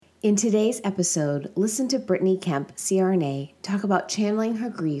In today's episode, listen to Brittany Kemp, CRNA, talk about channeling her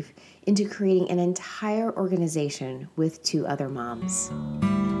grief into creating an entire organization with two other moms.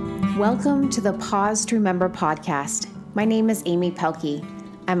 Welcome to the Pause to Remember podcast. My name is Amy Pelkey.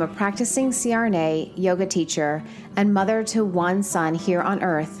 I'm a practicing CRNA, yoga teacher, and mother to one son here on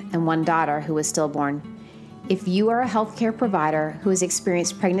earth and one daughter who is stillborn. If you are a healthcare provider who has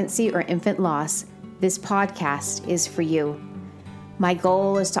experienced pregnancy or infant loss, this podcast is for you. My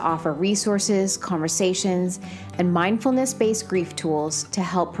goal is to offer resources, conversations, and mindfulness-based grief tools to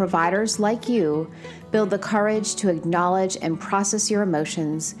help providers like you build the courage to acknowledge and process your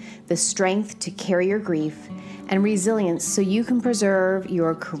emotions, the strength to carry your grief, and resilience so you can preserve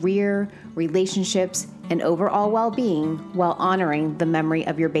your career, relationships, and overall well-being while honoring the memory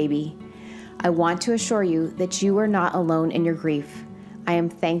of your baby. I want to assure you that you are not alone in your grief. I am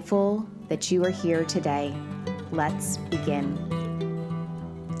thankful that you are here today. Let's begin.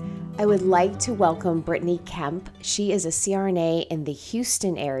 I would like to welcome Brittany Kemp. She is a CRNA in the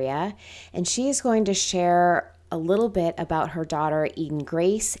Houston area, and she is going to share a little bit about her daughter, Eden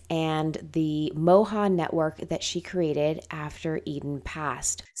Grace, and the MOHA network that she created after Eden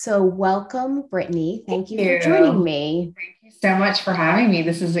passed. So welcome, Brittany. Thank you for joining me. Thank you so much for having me.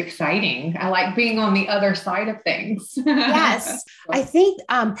 This is exciting. I like being on the other side of things. Yes. I think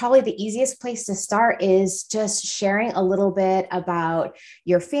probably the easiest place to start is just sharing a little bit about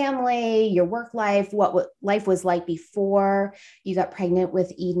your family, your work life, what life was like before you got pregnant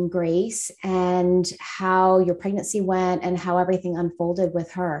with Eden Grace, and how your pregnancy went and how everything unfolded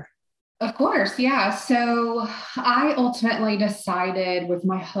with her. Of course, yeah. So I ultimately decided with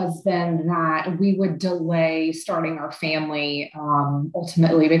my husband that we would delay starting our family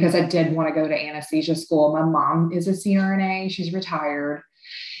ultimately because I did want to go to anesthesia school. My mom is a CRNA, she's retired.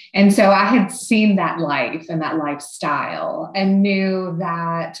 And so I had seen that life and that lifestyle and knew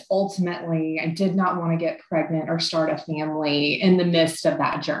that ultimately I did not want to get pregnant or start a family in the midst of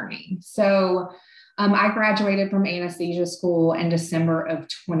that journey. So I graduated from anesthesia school in December of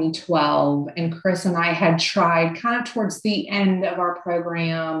 2012, and Chris and I had tried kind of towards the end of our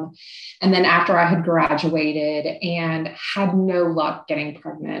program. And then after I had graduated and had no luck getting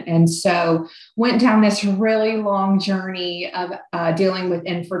pregnant. And so went down this really long journey of dealing with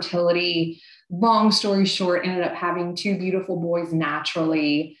infertility. Long story short, ended up having two beautiful boys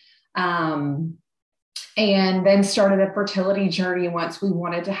naturally. And then started a fertility journey once we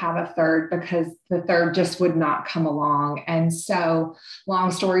wanted to have a third because the third just would not come along. And so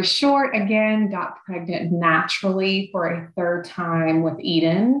long story short, again, got pregnant naturally for a third time with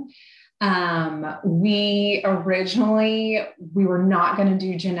Eden. We were not going to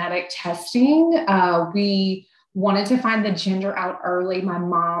do genetic testing. We wanted to find the gender out early. My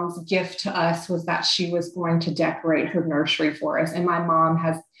mom's gift to us was that she was going to decorate her nursery for us. And my mom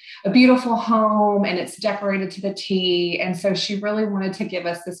has a beautiful home and it's decorated to the T. And so she really wanted to give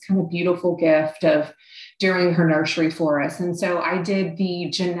us this kind of beautiful gift of doing her nursery for us. And so I did the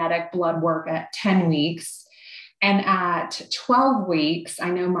genetic blood work at 10 weeks. And at 12 weeks, I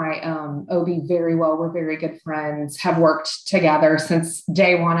know my OB very well. We're very good friends, have worked together since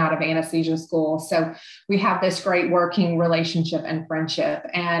day one out of anesthesia school. So we have this great working relationship and friendship.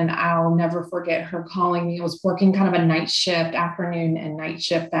 And I'll never forget her calling me. I was working kind of a night shift, afternoon and night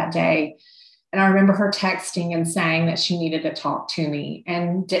shift that day. And I remember her texting and saying that she needed to talk to me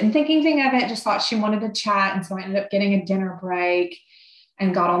and didn't think anything of it, just thought she wanted to chat. And so I ended up getting a dinner break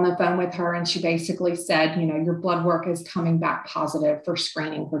and got on the phone with her. And she basically said, you know, your blood work is coming back positive for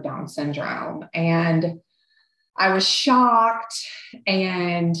screening for Down syndrome. And I was shocked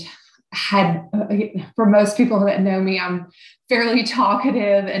and for most people that know me, I'm fairly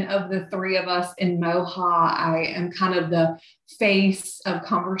talkative. And of the three of us in MOHA, I am kind of the face of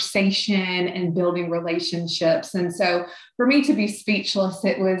conversation and building relationships. And so for me to be speechless,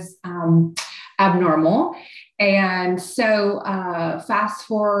 it was abnormal. And so fast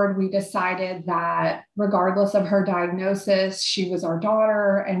forward, we decided that regardless of her diagnosis, she was our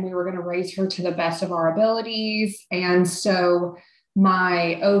daughter and we were going to raise her to the best of our abilities. And so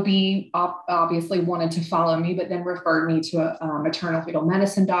my OB obviously wanted to follow me, but then referred me to a maternal fetal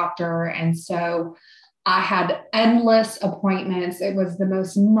medicine doctor. And so I had endless appointments. It was the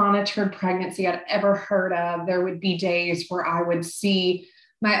most monitored pregnancy I'd ever heard of. There would be days where I would see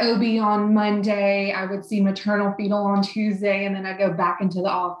my OB on Monday, I would see maternal fetal on Tuesday, and then I go back into the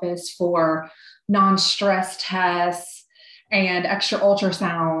office for non-stress tests and extra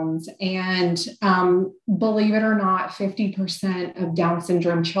ultrasounds. And believe it or not, 50% of Down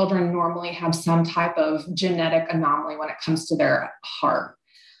syndrome children normally have some type of genetic anomaly when it comes to their heart.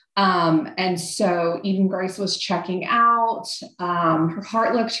 And so Eden Grace was checking out. out. Her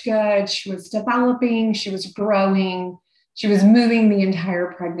heart looked good. She was developing. She was growing. She was moving the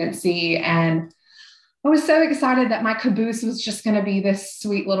entire pregnancy. And I was so excited that my caboose was just going to be this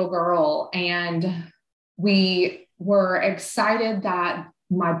sweet little girl. And we were excited that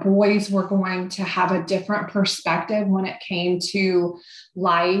my boys were going to have a different perspective when it came to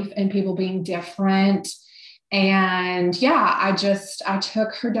life and people being different. And yeah, I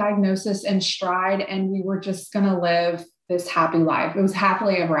took her diagnosis in stride, and we were just going to live this happy life. It was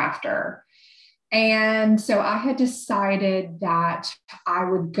happily ever after. And so I had decided that I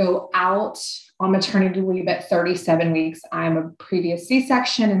would go out on maternity leave at 37 weeks. I'm a previous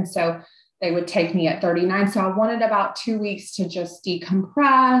C-section. And so they would take me at 39. So I wanted about 2 weeks to just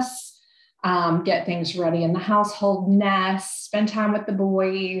decompress, get things ready in the household, nest, spend time with the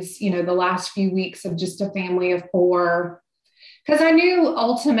boys, the last few weeks of just a family of 4. Because I knew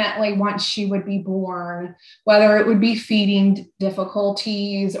ultimately once she would be born, whether it would be feeding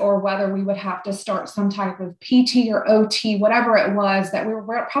difficulties or whether we would have to start some type of PT or OT, whatever it was, that we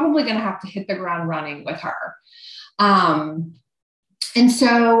were probably going to have to hit the ground running with her. And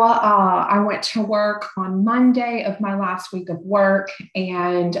so I went to work on Monday of my last week of work,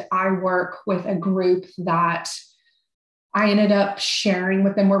 and I work with a group that I ended up sharing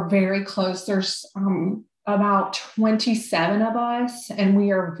with them. We're very close. There's about 27 of us, and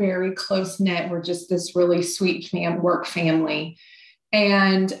we are very close knit. We're just this really sweet work family.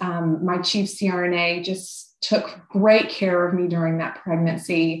 And my chief CRNA just took great care of me during that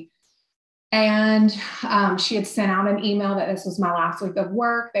pregnancy. And she had sent out an email that this was my last week of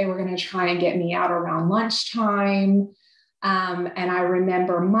work. They were going to try and get me out around lunchtime. And I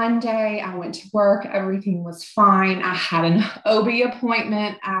remember Monday, I went to work. Everything was fine. I had an OB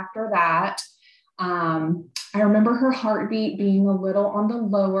appointment after that. I remember her heartbeat being a little on the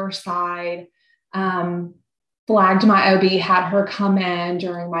lower side. Flagged my OB, had her come in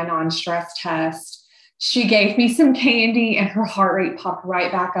during my non-stress test. She gave me some candy, and her heart rate popped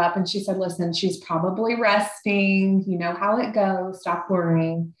right back up. And she said, listen, she's probably resting. You know how it goes. Stop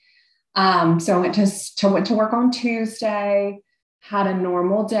worrying. So I went to work on Tuesday, had a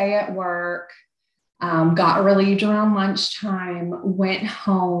normal day at work, got relieved around lunchtime, went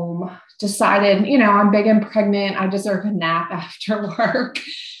home, decided, I'm big and pregnant. I deserve a nap after work.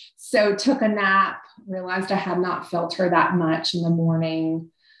 So took a nap, realized I had not felt her that much in the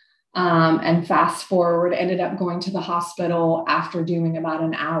morning. And fast forward, ended up going to the hospital after doing about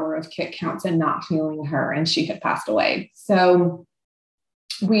an hour of kick counts and not feeling her, and she had passed away. So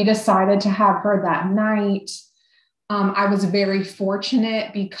we decided to have her that night. I was very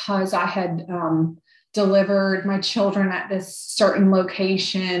fortunate because I had delivered my children at this certain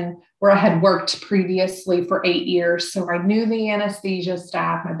location where I had worked previously for 8 years. So I knew the anesthesia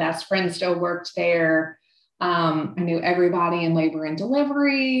staff. My best friend still worked there. I knew everybody in labor and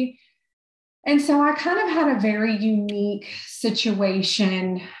delivery. And so I kind of had a very unique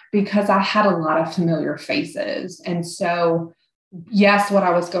situation because I had a lot of familiar faces. And so, yes, what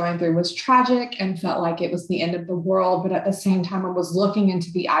I was going through was tragic and felt like it was the end of the world. But at the same time, I was looking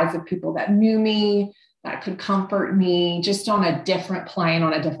into the eyes of people that knew me, that could comfort me just on a different plane,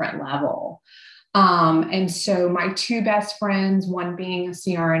 on a different level. And so my 2 best friends, one being a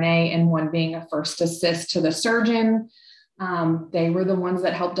CRNA and one being a first assist to the surgeon, they were the ones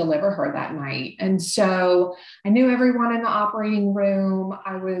that helped deliver her that night. And so I knew everyone in the operating room.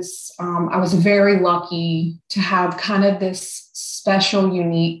 I was very lucky to have kind of this special,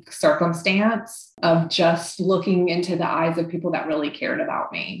 unique circumstance of just looking into the eyes of people that really cared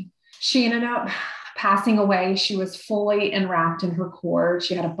about me. She ended up passing away. She was fully enwrapped in her cord.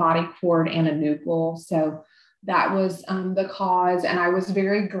 She had a body cord and a nuchal. So that was the cause. And I was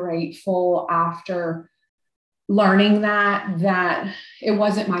very grateful after learning that it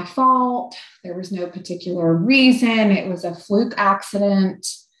wasn't my fault. There was no particular reason. It was a fluke accident.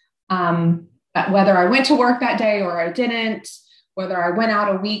 Whether I went to work that day or I didn't, whether I went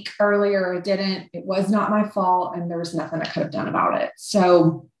out a week earlier or I didn't, it was not my fault. And there was nothing I could have done about it.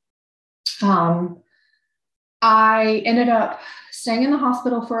 So I ended up staying in the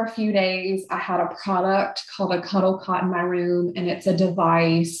hospital for a few days. I had a product called a Cuddle Cot in my room, and it's a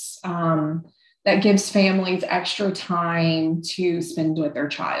device that gives families extra time to spend with their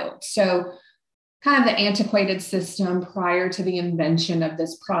child. So kind of the antiquated system prior to the invention of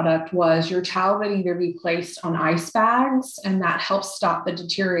this product was your child would either be placed on ice bags, and that helps stop the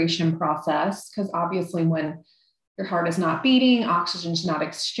deterioration process, because obviously when your heart is not beating, oxygen's not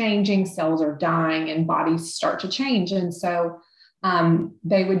exchanging, cells are dying, and bodies start to change. And so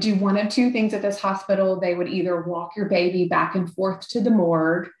they would do one of 2 things at this hospital. They would either walk your baby back and forth to the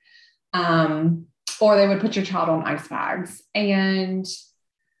morgue, or they would put your child on ice bags. And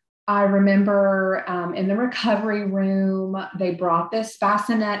I remember in the recovery room, they brought this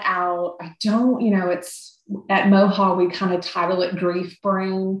bassinet out. It's at Moha, we kind of title it Grief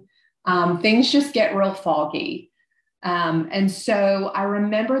Brain. Things just get real foggy. And so I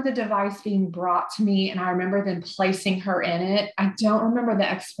remember the device being brought to me, and I remember them placing her in it. I don't remember the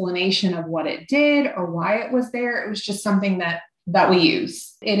explanation of what it did or why it was there. It was just something that we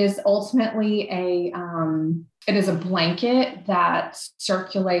use. It is ultimately it is a blanket that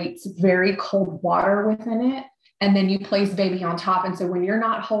circulates very cold water within it. And then you place baby on top. And so when you're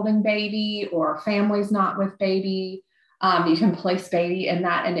not holding baby or family's not with baby, you can place baby in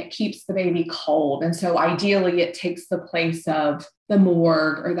that, and it keeps the baby cold. And so ideally it takes the place of the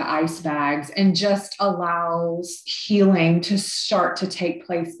morgue or the ice bags and just allows healing to start to take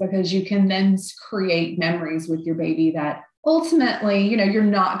place, because you can then create memories with your baby that ultimately, you're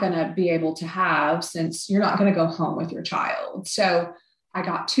not going to be able to have, since you're not going to go home with your child. So I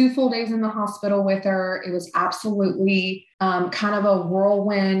got 2 full days in the hospital with her. It was absolutely kind of a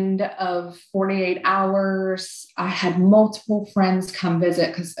whirlwind of 48 hours. I had multiple friends come visit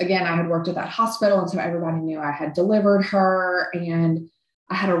because, again, I had worked at that hospital. And so everybody knew I had delivered her. And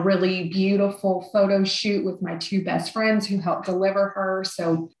I had a really beautiful photo shoot with my 2 best friends who helped deliver her.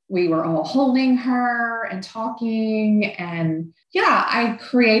 So we were all holding her and talking. And yeah, I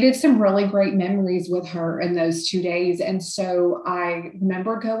created some really great memories with her in those 2 days. And so I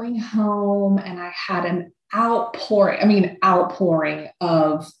remember going home, and I had an outpouring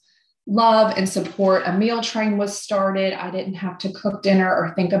of love and support. A meal train was started. I didn't have to cook dinner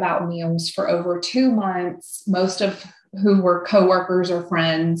or think about meals for over 2 months, most of who were coworkers or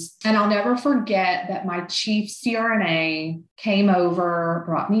friends. And I'll never forget that my chief CRNA came over,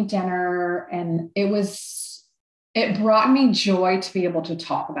 brought me dinner, and it brought me joy to be able to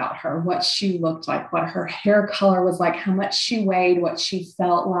talk about her, what she looked like, what her hair color was like, how much she weighed, what she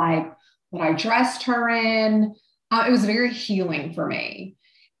felt like, what I dressed her in. It was very healing for me.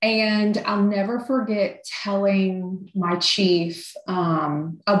 And I'll never forget telling my chief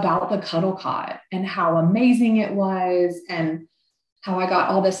about the cuddle cot and how amazing it was, and how I got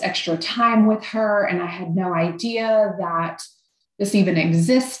all this extra time with her. And I had no idea that this even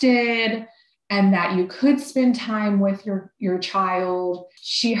existed, and that you could spend time with your child.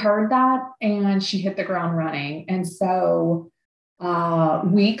 She heard that, and she hit the ground running. And so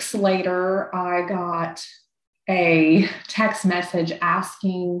weeks later, I got a text message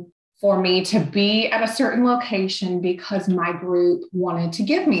asking for me to be at a certain location because my group wanted to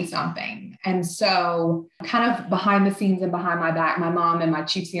give me something. And so kind of behind the scenes and behind my back, my mom and my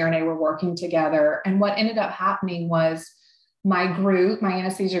chief CRNA were working together. And what ended up happening was my group, my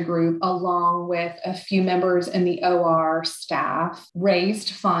anesthesia group, along with a few members in the OR staff, raised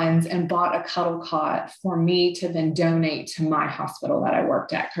funds and bought a cuddle cot for me to then donate to my hospital that I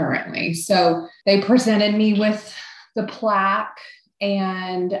worked at currently. So they presented me with the plaque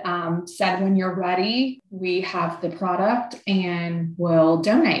and said, when you're ready, we have the product and we'll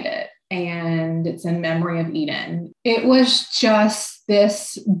donate it. And it's in memory of Eden. It was just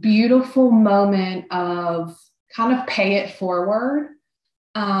this beautiful moment of kind of pay it forward,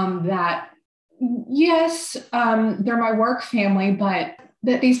 that yes, they're my work family, but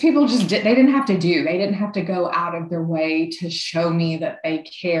that these people they didn't have to go out of their way to show me that they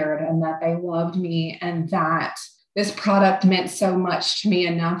cared and that they loved me, and that this product meant so much to me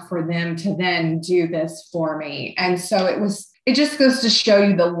enough for them to then do this for me. And so it just goes to show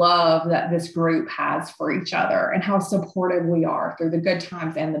you the love that this group has for each other and how supportive we are through the good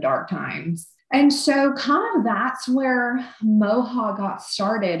times and the dark times. And so kind of that's where MOHA got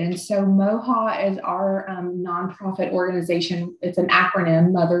started. And so MOHA is our nonprofit organization. It's an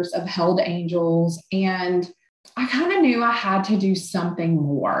acronym, Mothers of Held Angels. And I kind of knew I had to do something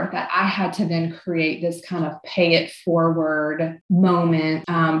more, that I had to then create this kind of pay it forward moment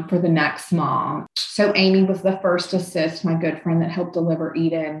for the next mom. So Amy was the first assist, my good friend that helped deliver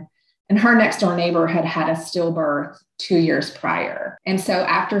Eden. And her next door neighbor had had a stillbirth 2 years prior. And so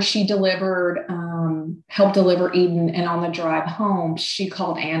after she delivered, helped deliver Eden, and on the drive home, she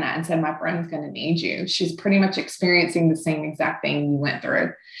called Anna and said, my friend's going to need you. She's pretty much experiencing the same exact thing you went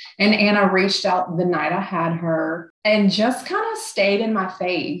through. And Anna reached out the night I had her and just kind of stayed in my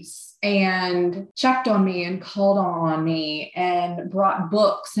face and checked on me and called on me and brought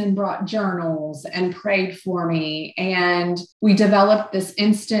books and brought journals and prayed for me. And we developed this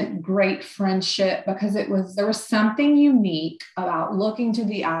instant great friendship because there was something unique about looking to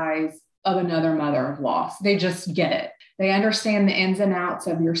the eyes of another mother of loss. They just get it. They understand the ins and outs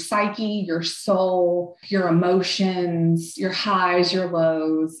of your psyche, your soul, your emotions, your highs, your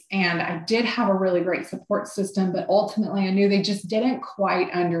lows. And I did have a really great support system, but ultimately I knew they just didn't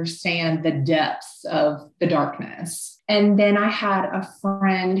quite understand the depths of the darkness. And then I had a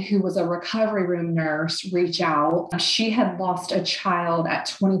friend who was a recovery room nurse reach out. She had lost a child at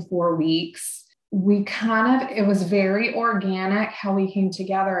 24 weeks. It was very organic how we came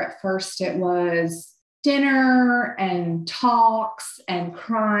together. At first, it was dinner and talks and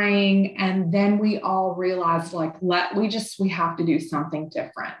crying. And then we all realized we have to do something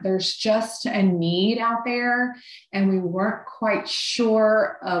different. There's just a need out there. And we weren't quite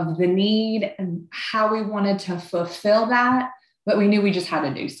sure of the need and how we wanted to fulfill that. But we knew we just had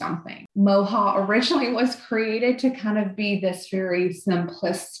to do something. MOHA originally was created to kind of be this very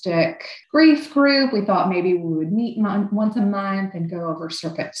simplistic grief group. We thought maybe we would meet once a month and go over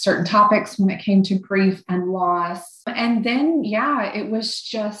certain topics when it came to grief and loss. And then, it was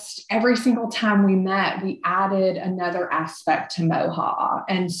just every single time we met, we added another aspect to MOHA.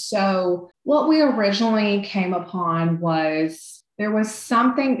 And so what we originally came upon was there was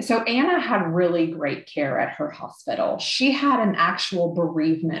something. So Anna had really great care at her hospital. She had an actual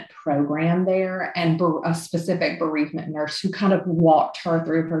bereavement program there and a specific bereavement nurse who kind of walked her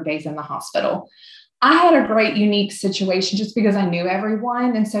through her days in the hospital. I had a great, unique situation just because I knew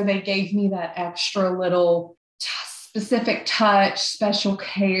everyone. And so they gave me that extra little specific touch, special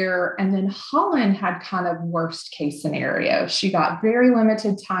care. And then Holland had kind of worst case scenario. She got very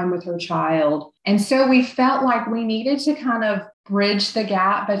limited time with her child. And so we felt like we needed to kind of bridge the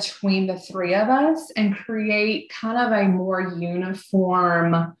gap between the three of us and create kind of a more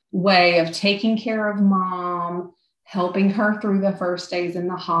uniform way of taking care of mom, helping her through the first days in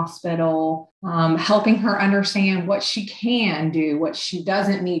the hospital, helping her understand what she can do, what she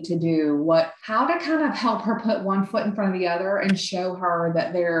doesn't need to do, how to kind of help her put one foot in front of the other and show her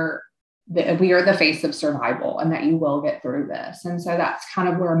that we are the face of survival and that you will get through this. And so that's kind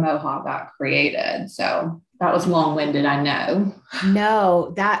of where MOHA got created. So that was long-winded, I know.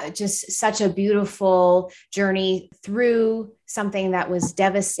 No, that just such a beautiful journey through something that was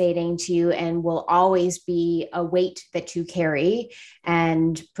devastating to you and will always be a weight that you carry.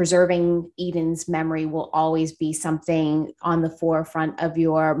 And preserving Eden's memory will always be something on the forefront of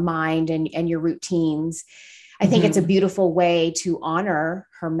your mind and your routines. I think it's a beautiful way to honor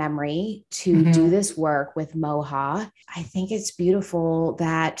her memory, to do this work with MOHA. I think it's beautiful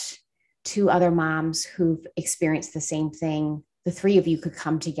that two other moms who've experienced the same thing, the three of you could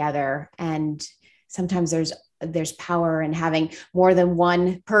come together. And sometimes there's power in having more than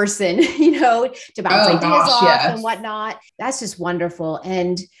one person, to bounce ideas off and whatnot. That's just wonderful.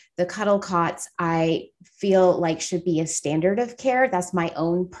 And the cuddle cots, I feel like should be a standard of care. That's my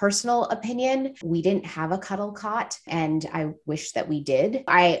own personal opinion. We didn't have a cuddle cot and I wish that we did.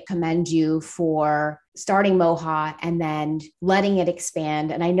 I commend you for starting MOHA and then letting it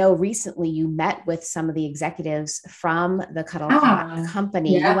expand. And I know recently you met with some of the executives from the Cuddle Cot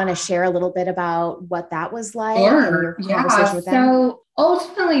company. You want to share a little bit about what that was like and your conversation with them? So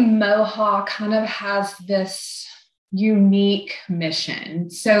ultimately MOHA kind of has this unique mission.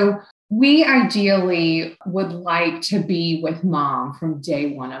 So we ideally would like to be with mom from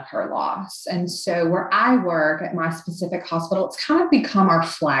day one of her loss. And so where I work at my specific hospital, it's kind of become our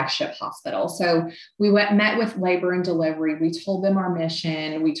flagship hospital. So we met with labor and delivery. We told them our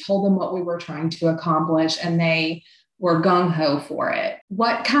mission. We told them what we were trying to accomplish, and they were gung-ho for it.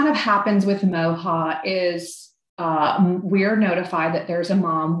 What kind of happens with MOHA is we're notified that there's a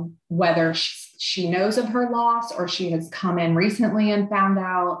mom, whether she knows of her loss or she has come in recently and found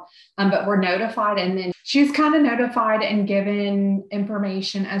out, but we're notified. And then she's kind of notified and given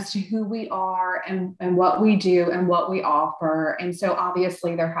information as to who we are and what we do and what we offer. And so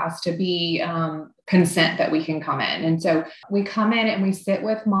obviously there has to be consent that we can come in. And so we come in and we sit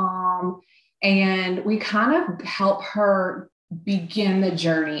with mom and we kind of help her begin the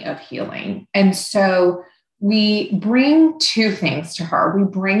journey of healing. And so we bring two things to her. We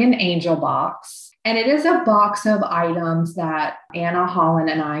bring an angel box, and it is a box of items that Anna,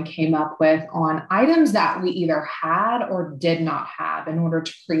 Holland, and I came up with on items that we either had or did not have in order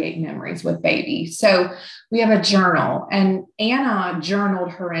to create memories with baby. So we have a journal, and Anna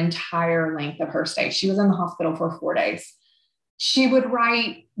journaled her entire length of her stay. She was in the hospital for 4 days. She would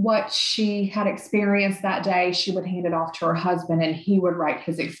write what she had experienced that day. She would hand it off to her husband and he would write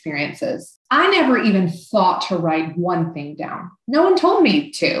his experiences. I never even thought to write one thing down. No one told me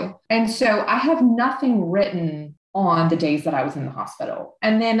to. And so I have nothing written on the days that I was in the hospital.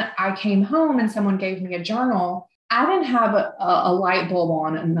 And then I came home and someone gave me a journal. I didn't have a light bulb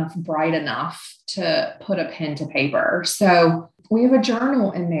on enough, bright enough to put a pen to paper. So we have a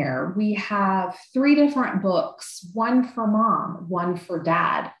journal in there. We have 3 different books, one for mom, one for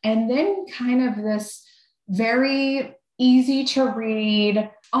dad, and then kind of this very easy to read,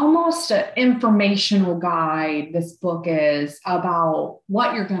 almost an informational guide. This book is about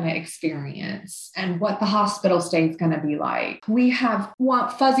what you're going to experience and what the hospital stay is going to be like. We have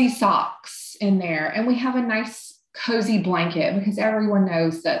fuzzy socks in there, and we have a nice cozy blanket because everyone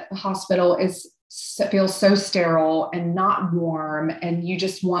knows that the hospital feels so sterile and not warm, and you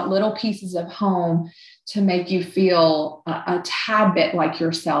just want little pieces of home to make you feel a tad bit like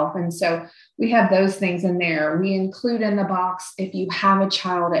yourself. And so we have those things in there. We include in the box, if you have a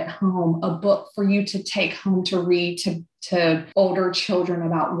child at home, a book for you to take home to read to older children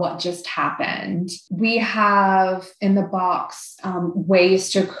about what just happened. We have in the box ways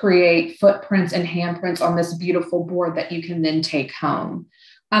to create footprints and handprints on this beautiful board that you can then take home.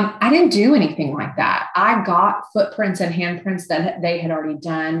 I didn't do anything like that. I got footprints and handprints that they had already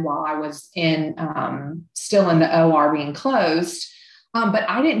done while I was still in the OR being closed. But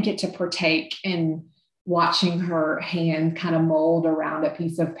I didn't get to partake in watching her hand kind of mold around a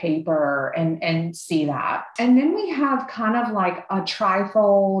piece of paper and see that. And then we have kind of like a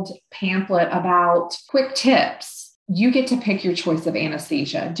trifold pamphlet about quick tips. You get to pick your choice of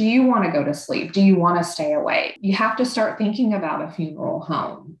anesthesia. Do you want to go to sleep? Do you want to stay awake? You have to start thinking about a funeral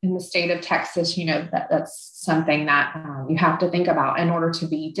home. In the state of Texas, that's something that you have to think about in order to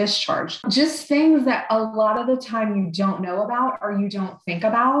be discharged. Just things that a lot of the time you don't know about or you don't think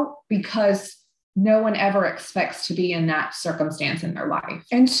about because no one ever expects to be in that circumstance in their life.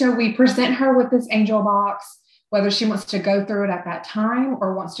 And so we present her with this angel box, whether she wants to go through it at that time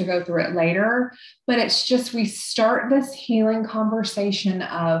or wants to go through it later. But it's just, we start this healing conversation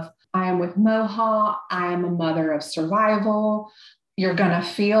of, I am with Moha. I am a mother of survival. You're going to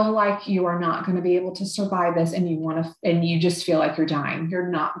feel like you are not going to be able to survive this. And you just feel like you're dying. You're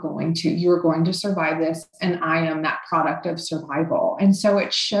not going to, you're going to survive this. And I am that product of survival. And so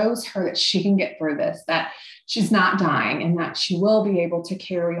it shows her that she can get through this, that she's not dying and that she will be able to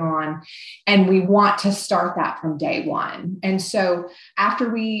carry on. And we want to start that from day one. And so after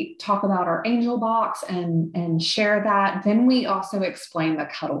we talk about our angel box and share that, then we also explain the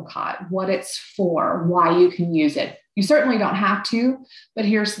cuddle cot, what it's for, why you can use it. You certainly don't have to, but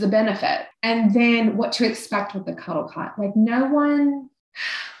here's the benefit. And then what to expect with the cuddle cot. Like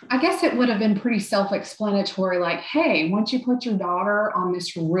I guess it would have been pretty self-explanatory. Like, hey, once you put your daughter on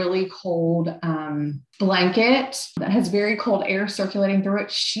this really cold blanket that has very cold air circulating through it,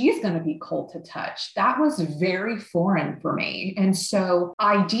 she's going to be cold to touch. That was very foreign for me. And so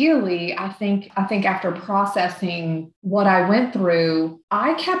ideally, I think after processing what I went through,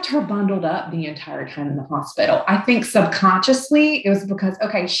 I kept her bundled up the entire time in the hospital. I think subconsciously it was because,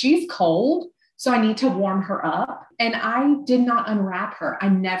 okay, she's cold, so I need to warm her up. And I did not unwrap her. I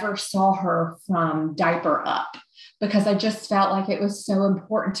never saw her from diaper up because I just felt like it was so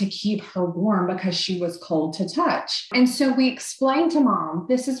important to keep her warm because she was cold to touch. And so we explained to mom,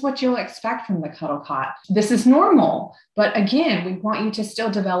 this is what you'll expect from the cuddle cot. This is normal. But again, we want you to still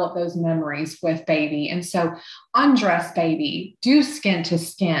develop those memories with baby. And so undress baby, do skin to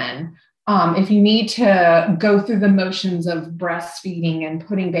skin. If you need to go through the motions of breastfeeding and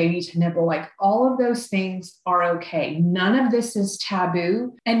putting baby to nipple, like all of those things are okay. None of this is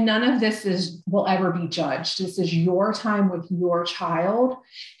taboo and none of this will ever be judged. This is your time with your child.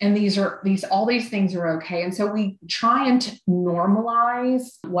 And all these things are okay. And so we try and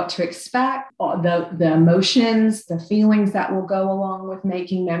normalize what to expect, the emotions, the feelings that will go along with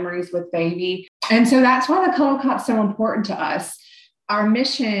making memories with baby. And so that's why the cuddle cot's so important to us. Our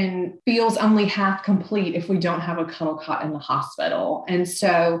mission feels only half complete if we don't have a cuddle cot in the hospital. And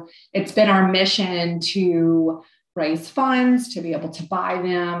so it's been our mission to raise funds, to be able to buy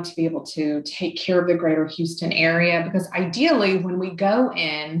them, to be able to take care of the greater Houston area. Because ideally, when we go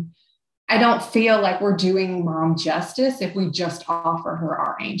in, I don't feel like we're doing mom justice if we just offer her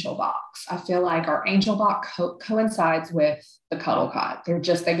our angel box. I feel like our angel box coincides with the cuddle cot.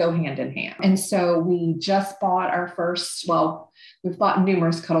 They go hand in hand. And so we just bought we've bought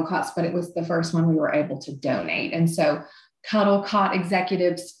numerous cuddle cots, but it was the first one we were able to donate. And so cuddle cot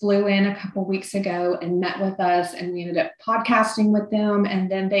executives flew in a couple weeks ago and met with us, and we ended up podcasting with them.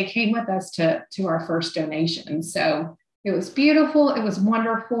 And then they came with us to our first donation. So it was beautiful. It was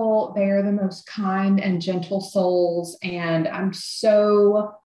wonderful. They are the most kind and gentle souls. And I'm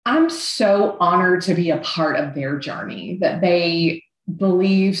so honored to be a part of their journey, that they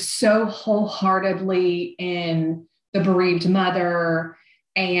believe so wholeheartedly in the bereaved mother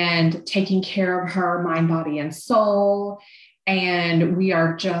and taking care of her mind, body, and soul. And we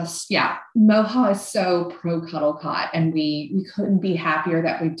are just, Moha is so pro Cuddle Cot, and we couldn't be happier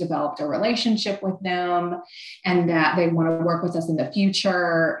that we've developed a relationship with them and that they want to work with us in the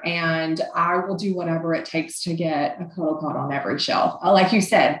future. And I will do whatever it takes to get a Cuddle Cot on every shelf. Like you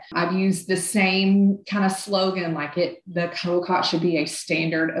said, I've used the same kind of slogan, the Cuddle Cot should be a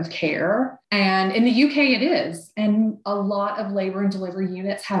standard of care. And in the UK it is. And a lot of labor and delivery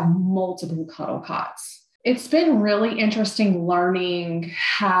units have multiple Cuddle Cots. It's been really interesting learning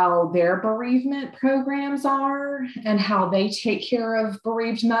how their bereavement programs are and how they take care of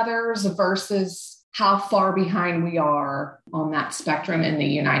bereaved mothers versus how far behind we are on that spectrum in the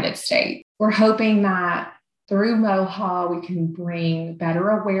United States. We're hoping that through MOHA, we can bring better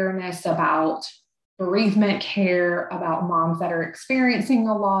awareness about bereavement care, about moms that are experiencing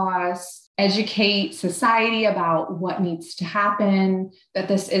a loss, educate society about what needs to happen, that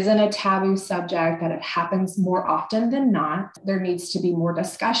this isn't a taboo subject, that it happens more often than not. There needs to be more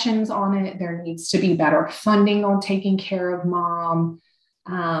discussions on it. There needs to be better funding on taking care of mom.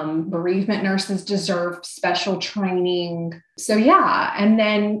 Bereavement nurses deserve special training. So and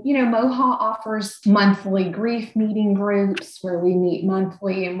then, MOHA offers monthly grief meeting groups where we meet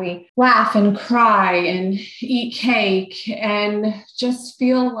monthly and we laugh and cry and eat cake and just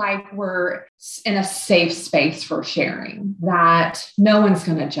feel like we're in a safe space for sharing, that no one's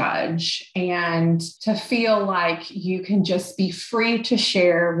going to judge, and to feel like you can just be free to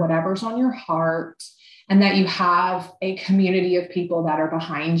share whatever's on your heart, and that you have a community of people that are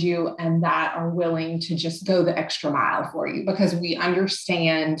behind you and that are willing to just go the extra mile for you, because we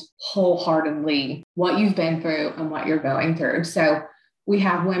understand wholeheartedly what you've been through and what you're going through. So we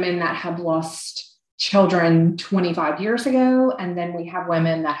have women that have lost children 25 years ago, and then we have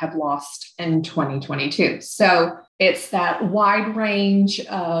women that have lost in 2022. So it's that wide range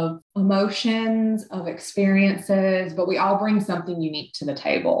of emotions, of experiences, but we all bring something unique to the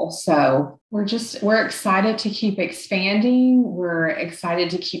table. So we're excited to keep expanding. We're excited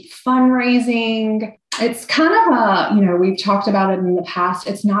to keep fundraising. It's kind of we've talked about it in the past.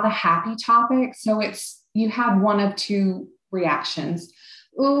 It's not a happy topic. So you have one of two reactions.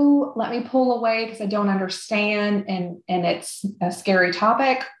 Ooh, let me pull away because I don't understand. And it's a scary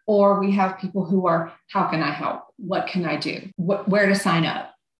topic. Or we have people who are, how can I help? What can I do? Where to sign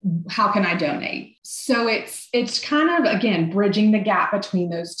up? How can I donate? So it's kind of, again, bridging the gap between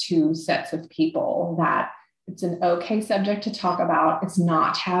those two sets of people, that it's an okay subject to talk about. It's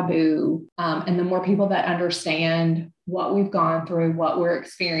not taboo. And the more people that understand what we've gone through, what we're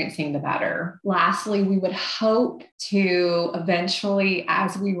experiencing, the better. Lastly, we would hope to eventually,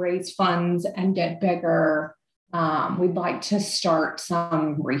 as we raise funds and get bigger, we'd like to start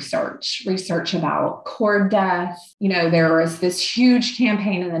some research about cord death. There was this huge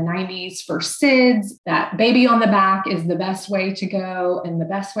campaign in the 90s for SIDS, that baby on the back is the best way to go and the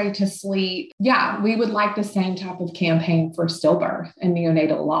best way to sleep. Yeah, we would like the same type of campaign for stillbirth and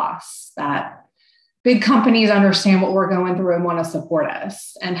neonatal loss, that big companies understand what we're going through and want to support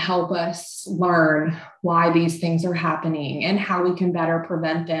us and help us learn why these things are happening and how we can better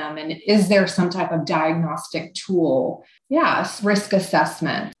prevent them. And is there some type of diagnostic tool? Yes, risk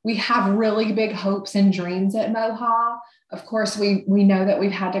assessment. We have really big hopes and dreams at MOHA. Of course, we know that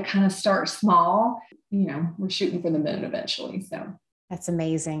we've had to kind of start small. We're shooting for the moon eventually. So that's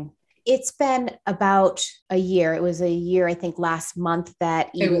amazing. It's been about a year. It was a year, I think, last month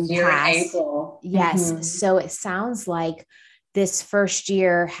that Eden passed. In April. Yes. Mm-hmm. So it sounds like this first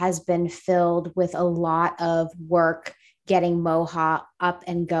year has been filled with a lot of work getting MOHA up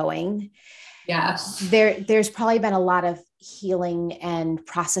and going. Yes. There's probably been a lot of healing and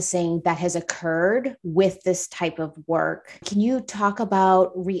processing that has occurred with this type of work. Can you talk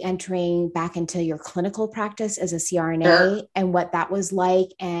about re-entering back into your clinical practice as a CRNA Sure. and what that was like,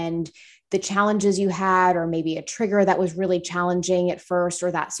 and the challenges you had, or maybe a trigger that was really challenging at first,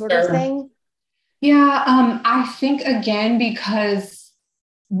 or that sort of thing? Yeah, I think, again, because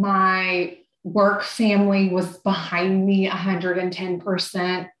my work family was behind me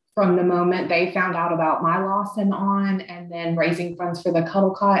 110%. From the moment they found out about my loss and then raising funds for the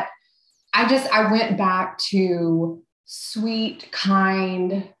Cuddle Cot, I went back to sweet,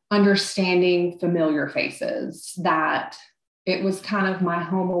 kind, understanding, familiar faces, that it was kind of my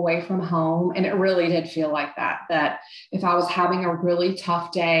home away from home. And it really did feel like that if I was having a really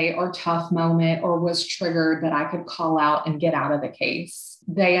tough day or tough moment or was triggered, that I could call out and get out of the case.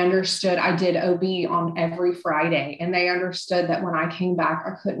 They understood. I did OB on every Friday, and they understood that when I came back,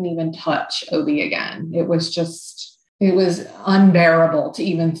 I couldn't even touch OB again. It was just it was unbearable to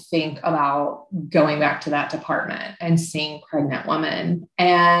even think about going back to that department and seeing pregnant women.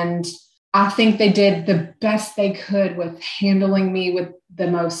 And I think they did the best they could with handling me with the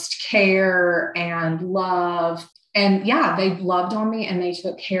most care and love. And yeah, they loved on me and they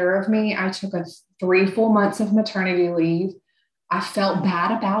took care of me. I took 3 full months of maternity leave. I felt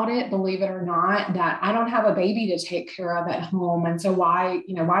bad about it, believe it or not, that I don't have a baby to take care of at home. And so why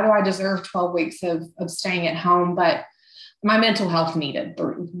do I deserve 12 weeks of staying at home? But my mental health needed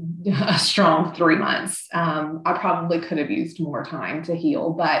a strong 3 months. I probably could have used more time to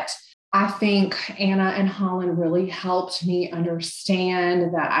heal, but I think Anna and Holland really helped me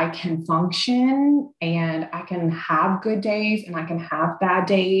understand that I can function and I can have good days and I can have bad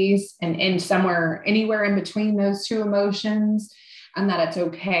days and anywhere in between those two emotions, and that it's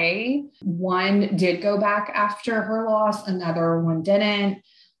okay. One did go back after her loss, another one didn't.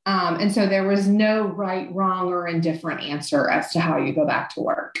 And so there was no right, wrong, or indifferent answer as to how you go back to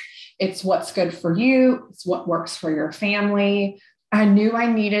work. It's what's good for you. It's what works for your family. I knew I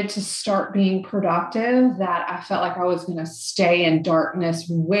needed to start being productive, that I felt like I was going to stay in darkness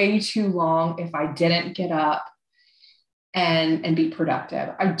way too long if I didn't get up and be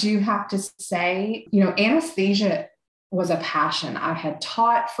productive. I do have to say, anesthesia was a passion. I had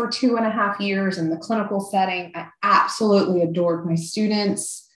taught for 2.5 years in the clinical setting. I absolutely adored my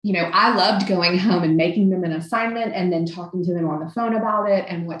students. I loved going home and making them an assignment and then talking to them on the phone about it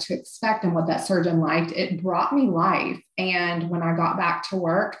and what to expect and what that surgeon liked. It brought me life. And when I got back to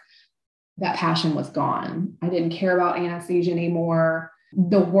work, that passion was gone. I didn't care about anesthesia anymore.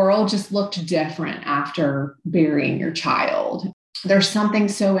 The world just looked different after burying your child. There's something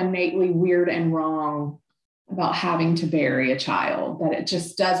so innately weird and wrong about having to bury a child that it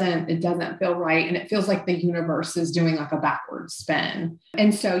doesn't feel right. And it feels like the universe is doing like a backward spin.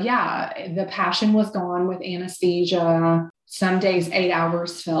 And so, yeah, the passion was gone with anesthesia. Some days, 8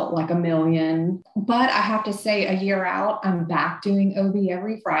 hours felt like a million. But I have to say, a year out, I'm back doing OB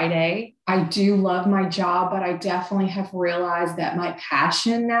every Friday. I do love my job, but I definitely have realized that my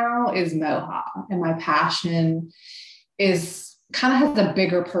passion now is MOHA. And my passion is kind of has a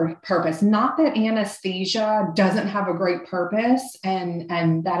bigger purpose. Not that anesthesia doesn't have a great purpose and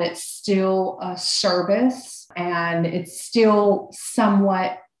that it's still a service and it's still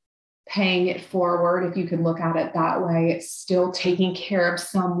somewhat paying it forward. If you could look at it that way, it's still taking care of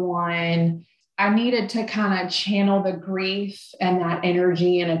someone. I needed to kind of channel the grief and that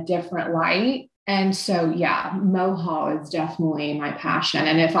energy in a different light. And so, yeah, MOHA is definitely my passion.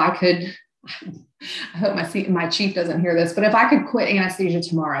 And if I could, I hope my chief doesn't hear this, but if I could quit anesthesia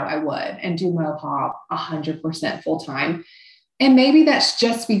tomorrow, I would, and do MOHA 100% full time. And maybe that's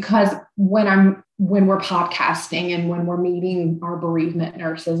just because when we're podcasting and when we're meeting our bereavement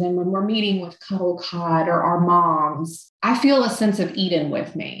nurses and when we're meeting with Cuddle Cod or our moms, I feel a sense of Eden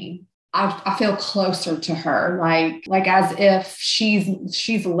with me. I feel closer to her, like as if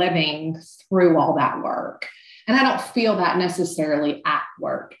she's living through all that work. And I don't feel that necessarily at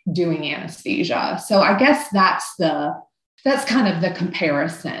work doing anesthesia. So I guess that's kind of the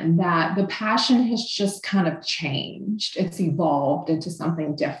comparison, that the passion has just kind of changed. It's evolved into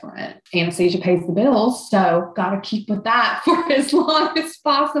something different. Anesthesia pays the bills, so got to keep with that for as long as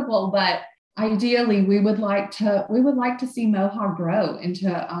possible. But ideally, we would like to see MOHA grow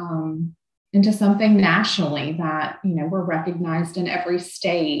into something nationally that, we're recognized in every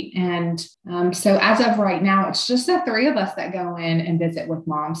state. And so as of right now, it's just the 3 of us that go in and visit with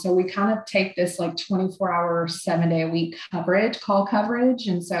moms. So we kind of take this like 24-hour, 7-day-a-week call coverage.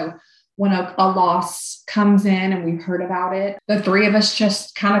 And so when a loss comes in and we've heard about it, the 3 of us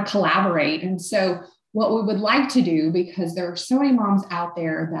just kind of collaborate. And so what we would like to do, because there are so many moms out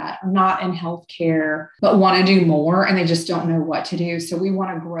there that are not in healthcare, but want to do more and they just don't know what to do. So we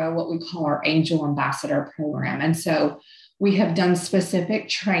want to grow what we call our Angel Ambassador program. And so we have done specific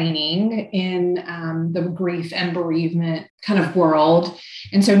training in the grief and bereavement kind of world.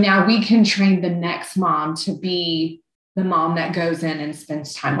 And so now we can train the next mom to be the mom that goes in and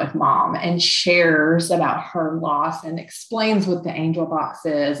spends time with mom and shares about her loss and explains what the angel box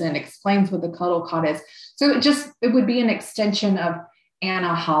is and explains what the Cuddle Cot is. So it would be an extension of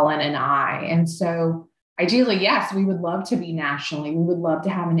Anna, Holland, and I. And so ideally, yes, we would love to be nationally. We would love to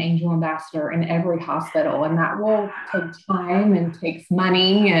have an angel ambassador in every hospital, and that will take time and takes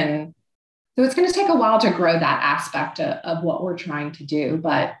money. And so it's going to take a while to grow that aspect of what we're trying to do.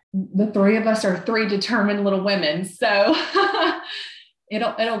 But the 3 of us are 3 determined little women. So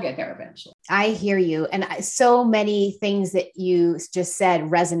it'll get there eventually. I hear you. And so many things that you just said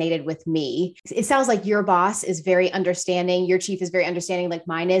resonated with me. It sounds like your boss is very understanding. Your chief is very understanding, like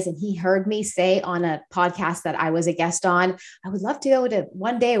mine is. And he heard me say on a podcast that I was a guest on, I would love to go to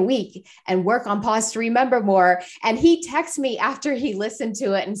 1 day a week and work on Pause to Remember More. And he texted me after he listened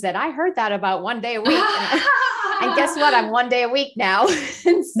to it and said, I heard that about 1 day a week. And guess what? I'm 1 day a week now.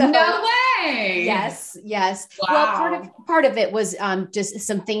 And so, no way. Yes. Wow. Well, part of it was just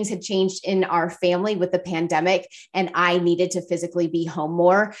some things had changed in our family with the pandemic, and I needed to physically be home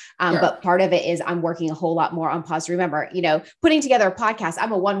more. Sure. But part of it is I'm working a whole lot more on Pause to Remember, putting together a podcast.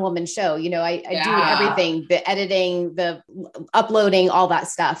 I'm a one-woman show. I do everything, the editing, the uploading, all that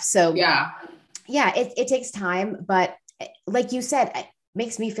stuff. So it takes time, but like you said, it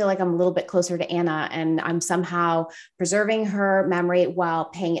makes me feel like I'm a little bit closer to Anna, and I'm somehow preserving her memory while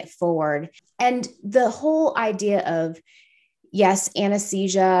paying it forward. And the whole idea of, yes,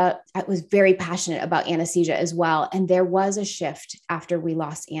 anesthesia, I was very passionate about anesthesia as well. And there was a shift after we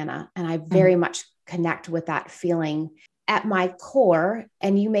lost Anna. And I very much connect with that feeling at my core.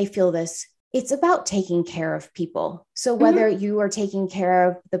 And you may feel this, it's about taking care of people. So whether you are taking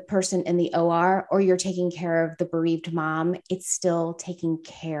care of the person in the OR or you're taking care of the bereaved mom, it's still taking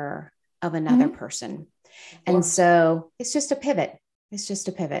care of another person. And so it's just a pivot. It's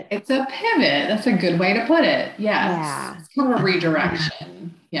a pivot. That's a good way to put it. Yes. Yeah. It's kind of a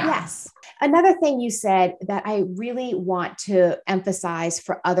redirection. Yeah. Yes. Another thing you said that I really want to emphasize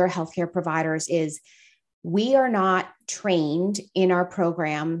for other healthcare providers is we are not trained in our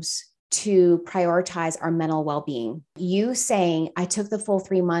programs to prioritize our mental well-being. You saying, I took the full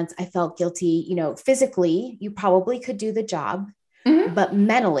 3 months, I felt guilty, physically, you probably could do the job, but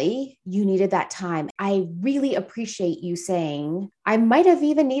mentally, you needed that time. I really appreciate you saying, I might have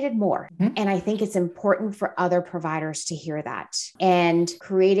even needed more. And I think it's important for other providers to hear that, and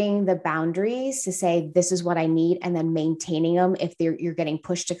creating the boundaries to say, this is what I need, and then maintaining them if you're getting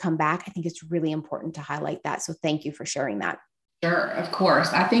pushed to come back. I think it's really important to highlight that. So thank you for sharing that. Sure, of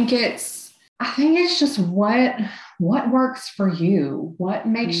course. I think it's just what works for you, what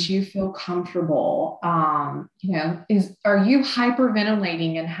makes you feel comfortable. Are you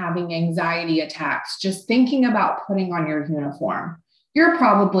hyperventilating and having anxiety attacks just thinking about putting on your uniform? You're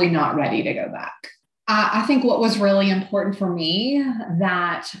probably not ready to go back. I think what was really important for me,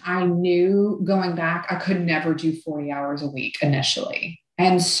 that I knew going back, I could never do 40 hours a week initially.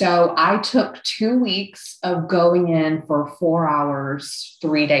 And so I took 2 weeks of going in for 4 hours,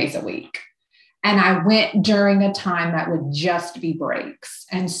 3 days a week. And I went during a time that would just be breaks.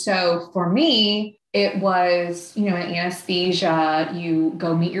 And so for me, it was, in anesthesia, you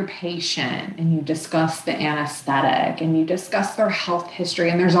go meet your patient and you discuss the anesthetic and you discuss their health history.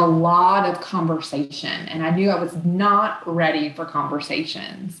 And there's a lot of conversation. And I knew I was not ready for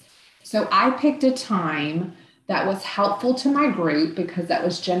conversations. So I picked a time that was helpful to my group because that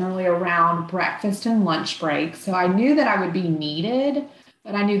was generally around breakfast and lunch break. So I knew that I would be needed,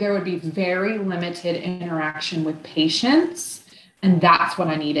 but I knew there would be very limited interaction with patients. And that's what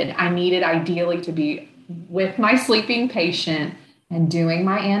I needed. I needed ideally to be with my sleeping patient and doing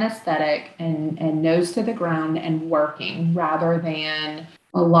my anesthetic and nose to the ground and working, rather than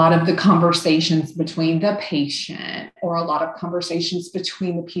a lot of the conversations between the patient or a lot of conversations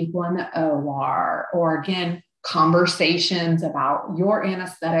between the people in the OR, or again, conversations about your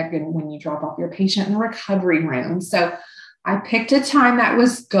anesthetic and when you drop off your patient in the recovery room. So I picked a time that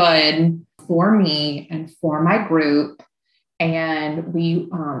was good for me and for my group. And we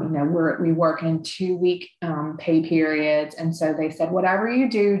work in 2 week pay periods. And so they said, whatever you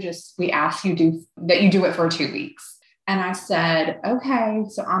do, we ask you that you do it for 2 weeks. And I said, okay,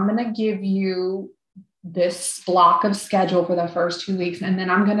 so I'm going to give you this block of schedule for the first 2 weeks. And then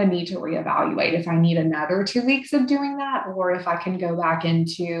I'm going to need to reevaluate if I need another 2 weeks of doing that, or if I can go back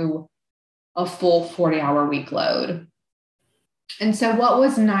into a full 40-hour week load. And so what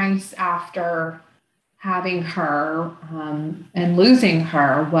was nice after having her and losing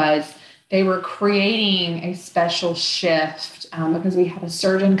her was they were creating a special shift because we had a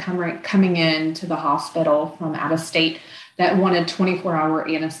surgeon coming into the hospital from out of state that wanted 24-hour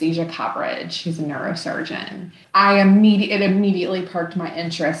anesthesia coverage. He's a neurosurgeon. It immediately perked my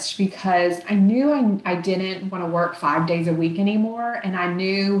interest because I knew I didn't want to work 5 days a week anymore. And I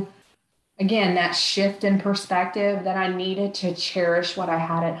knew, again, that shift in perspective, that I needed to cherish what I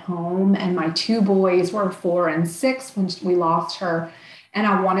had at home. And my 2 boys were 4 and 6 when we lost her. And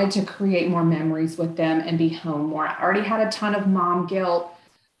I wanted to create more memories with them and be home more. I already had a ton of mom guilt,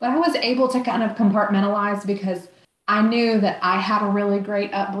 but I was able to kind of compartmentalize because I knew that I had a really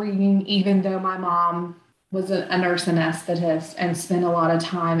great upbringing, even though my mom was a nurse anesthetist and spent a lot of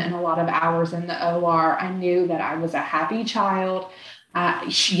time and a lot of hours in the OR, I knew that I was a happy child.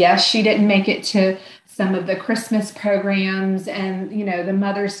 Yes, she didn't make it to some of the Christmas programs and, the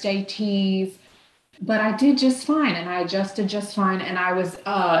Mother's Day teas, but I did just fine and I adjusted just fine. And I was,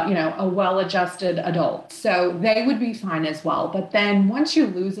 a well-adjusted adult. So they would be fine as well. But then once you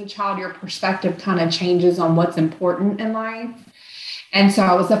lose a child, your perspective kind of changes on what's important in life. And so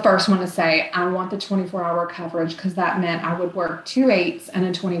I was the first one to say, I want the 24-hour coverage because that meant I would work 2 8s and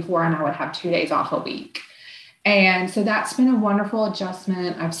a 24 and I would have 2 days off a week. And so that's been a wonderful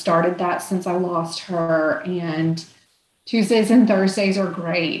adjustment. I've started that since I lost her, and Tuesdays and Thursdays are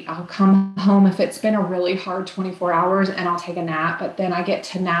great. I'll come home if it's been a really hard 24 hours and I'll take a nap, but then I get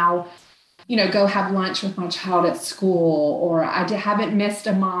to now go have lunch with my child at school, or I haven't missed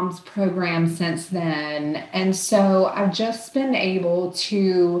a mom's program since then. And so I've just been able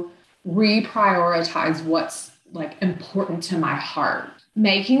to reprioritize what's important to my heart.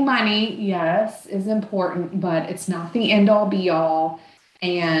 Making money, yes, is important, but it's not the end all be all.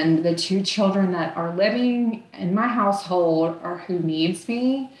 And the 2 children that are living in my household are who needs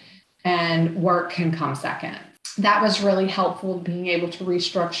me, and work can come second. That was really helpful, being able to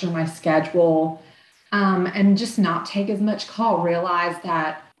restructure my schedule and just not take as much call. Realize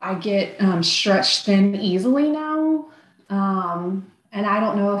that I get stretched thin easily now. And I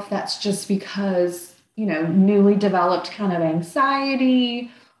don't know if that's just because, newly developed kind of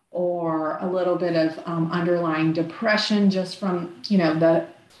anxiety or a little bit of underlying depression just from, the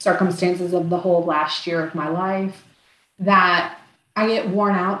circumstances of the whole last year of my life, that I get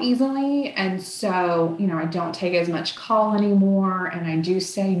worn out easily. And so, I don't take as much call anymore. And I do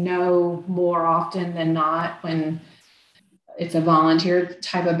say no more often than not when it's a volunteer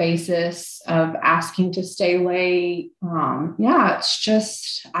type of basis of asking to stay late. It's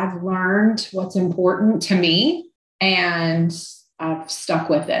just, I've learned what's important to me and I've stuck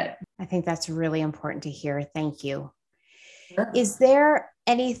with it. I think that's really important to hear. Thank you. Sure. Is there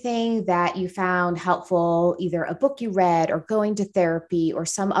anything that you found helpful, either a book you read or going to therapy or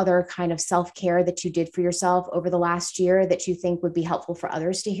some other kind of self-care that you did for yourself over the last year that you think would be helpful for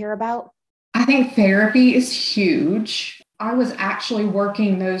others to hear about? I think therapy is huge. I was actually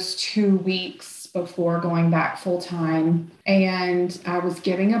working those 2 weeks before going back full time, and I was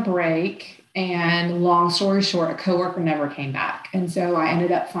giving a break. And long story short, a coworker never came back. And so I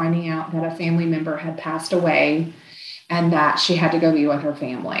ended up finding out that a family member had passed away and that she had to go be with her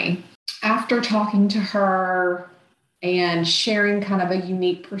family. After talking to her and sharing kind of a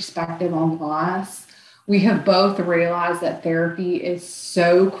unique perspective on loss, we have both realized that therapy is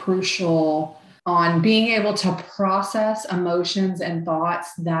so crucial on being able to process emotions and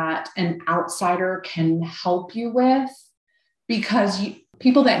thoughts that an outsider can help you with, because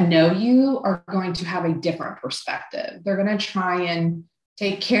people that know you are going to have a different perspective. They're going to try and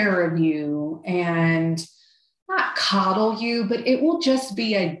take care of you and not coddle you, but it will just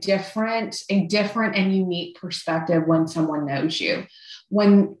be a different and unique perspective when someone knows you.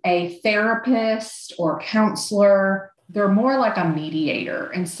 When a therapist or counselor, they're more like a mediator.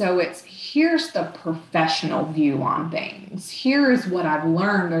 And so here's the professional view on things. Here's what I've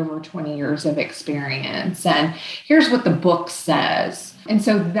learned over 20 years of experience. And here's what the book says. And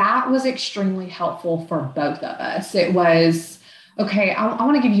so that was extremely helpful for both of us. It was, okay, I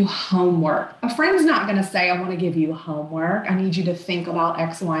want to give you homework. A friend's not going to say, I want to give you homework. I need you to think about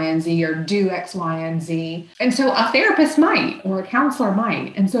X, Y, and Z, or do X, Y, and Z. And so a therapist might, or a counselor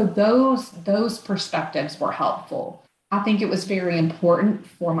might. And so those perspectives were helpful. I think it was very important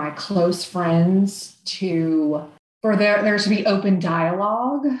for my close friends for there to be open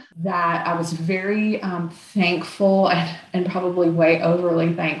dialogue, that I was very thankful and probably way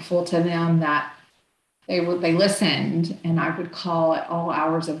overly thankful to them that they listened, and I would call at all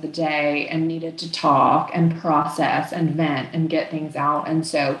hours of the day and needed to talk and process and vent and get things out. And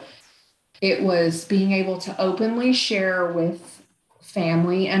so it was being able to openly share with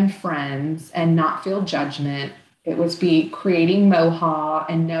family and friends and not feel judgment. It was creating MOHA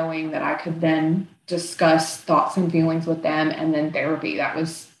and knowing that I could then discuss thoughts and feelings with them, and then therapy.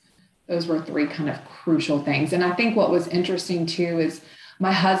 Those were 3 kind of crucial things. And I think what was interesting too is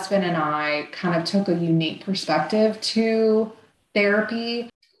my husband and I kind of took a unique perspective to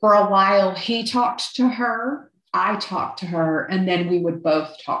therapy. For a while, he talked to her, I talked to her, and then we would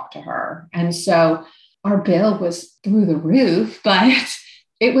both talk to her. And so our bill was through the roof, but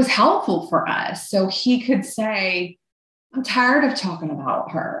it was helpful for us. So he could say, I'm tired of talking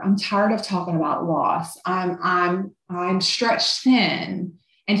about her. I'm tired of talking about loss. I'm stretched thin,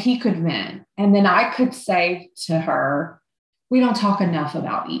 and he could vent. And then I could say to her, we don't talk enough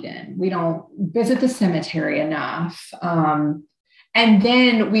about Eden. We don't visit the cemetery enough. And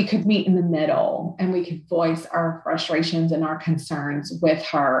then we could meet in the middle and we could voice our frustrations and our concerns with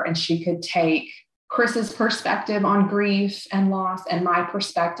her. And she could take Chris's perspective on grief and loss and my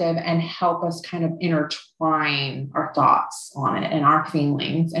perspective and help us kind of intertwine our thoughts on it and our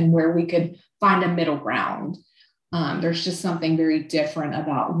feelings and where we could find a middle ground. There's just something very different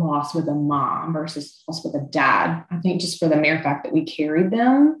about loss with a mom versus loss with a dad. I think just for the mere fact that we carried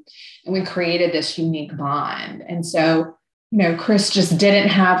them and we created this unique bond. And so, Chris just didn't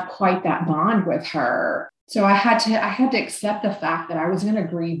have quite that bond with her. So I had to accept the fact that I was going to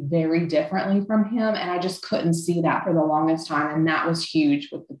grieve very differently from him. And I just couldn't see that for the longest time. And that was huge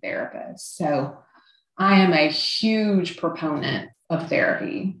with the therapist. So I am a huge proponent of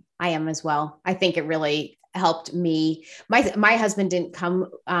therapy. I am as well. I think it really helped me. My husband didn't come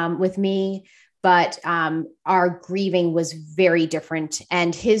with me, but our grieving was very different.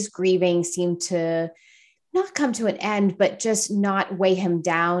 And his grieving seemed to not come to an end, but just not weigh him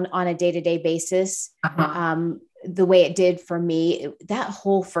down on a day-to-day basis. The way it did for me, that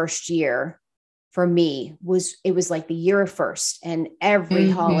whole first year for me was like the year of first, and every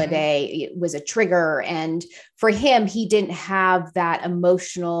holiday was a trigger. And for him, he didn't have that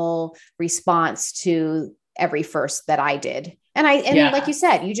emotional response to every first that I did. And like you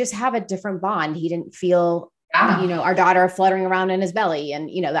said, you just have a different bond. He didn't feel, our daughter fluttering around in his belly and,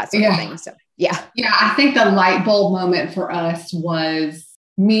 that sort of thing. So yeah. I think the light bulb moment for us was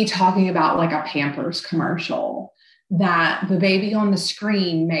me talking about like a Pampers commercial, that the baby on the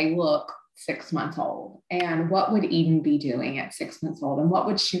screen may look 6 months old, and what would Eden be doing at 6 months old, and what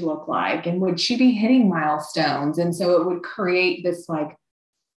would she look like, and would she be hitting milestones? And so it would create this like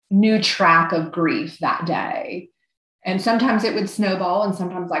new track of grief that day. And sometimes it would snowball and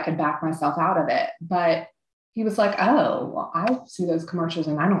sometimes I could back myself out of it. But he was like, oh, well, I see those commercials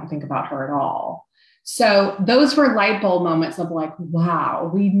and I don't think about her at all. So those were light bulb moments of like, wow,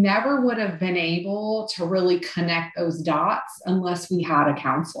 we never would have been able to really connect those dots unless we had a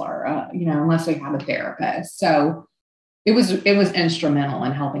counselor, unless we had a therapist. So it was instrumental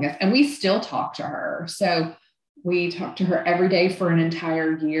in helping us. And we still talk to her. So we talked to her every day for an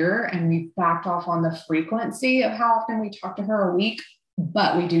entire year, and we backed off on the frequency of how often we talk to her a week,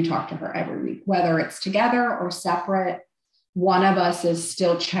 but we do talk to her every week, whether it's together or separate. One of us is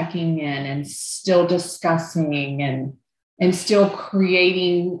still checking in and still discussing and still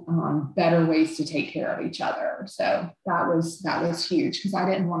creating better ways to take care of each other. So that was huge, because I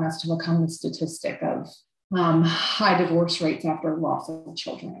didn't want us to become the statistic of high divorce rates after loss of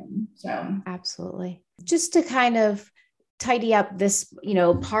children. So absolutely. Just to kind of tidy up this,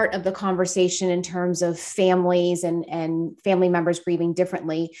 part of the conversation in terms of families and family members grieving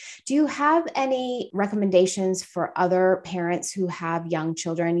differently. Do you have any recommendations for other parents who have young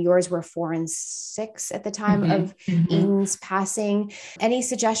children? Yours were 4 and 6 at the time of Eden's passing. Any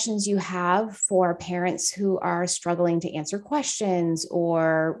suggestions you have for parents who are struggling to answer questions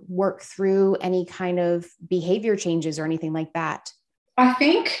or work through any kind of behavior changes or anything like that? I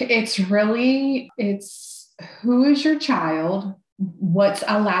think it's who is your child? What's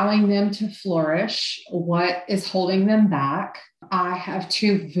allowing them to flourish? What is holding them back? I have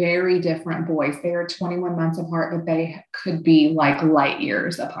 2 very different boys. They are 21 months apart, but they could be like light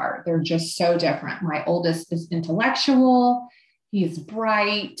years apart. They're just so different. My oldest is intellectual. He's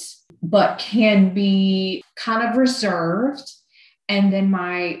bright, but can be kind of reserved. And then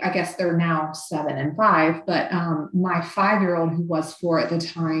I guess they're now 7 and 5, but my 5-year-old, who was 4 at the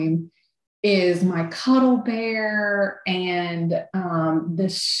time, is my cuddle bear and the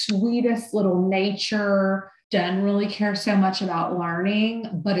sweetest little nature. Doesn't really care so much about learning,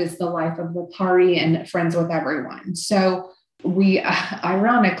 but is the life of the party and friends with everyone. So we,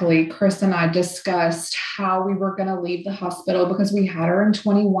 ironically, Chris and I discussed how we were going to leave the hospital, because we had her in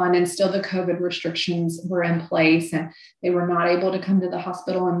 21 and still the COVID restrictions were in place, and they were not able to come to the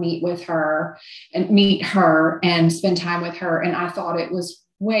hospital and meet her and spend time with her. And I thought it was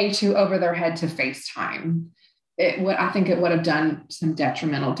way too over their head to FaceTime. I think it would have done some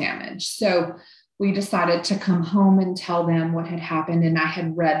detrimental damage. So we decided to come home and tell them what had happened. And I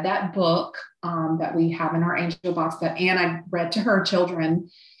had read that book that we have in our angel box that Anna read to her children.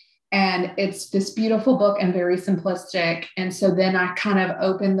 And it's this beautiful book and very simplistic. And so then I kind of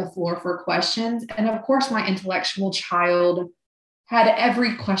opened the floor for questions. And of course, my intellectual child had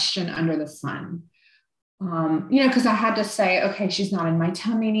every question under the sun. Because I had to say, okay, she's not in my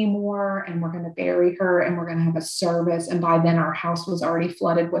tummy anymore, and we're going to bury her, and we're going to have a service. And by then our house was already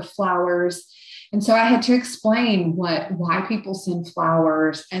flooded with flowers. And so I had to explain why people send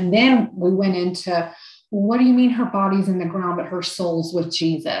flowers. And then we went into what do you mean her body's in the ground, but her soul's with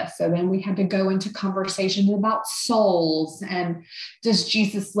Jesus? So then we had to go into conversations about souls and does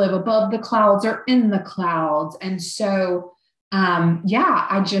Jesus live above the clouds or in the clouds? And so, I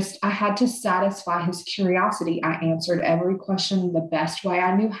had to satisfy his curiosity. I answered every question the best way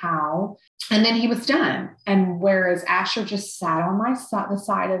I knew how. And then he was done. And whereas Asher just sat on the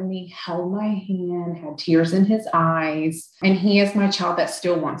side of me, held my hand, had tears in his eyes. And he is my child that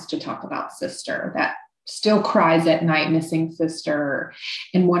still wants to talk about sister, that still cries at night missing sister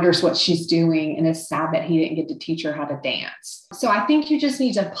and wonders what she's doing and is sad that he didn't get to teach her how to dance. So I think you just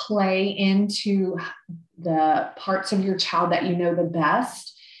need to play into the parts of your child that you know the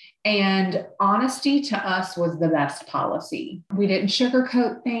best. And honesty to us was the best policy. We didn't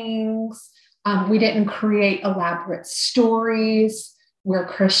sugarcoat things. We didn't create elaborate stories. We're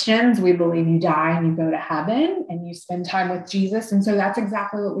Christians. We believe you die and you go to heaven and you spend time with Jesus. And so that's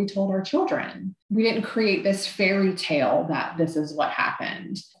exactly what we told our children. We didn't create this fairy tale that this is what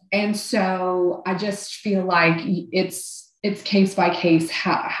happened. And so I just feel like it's case by case.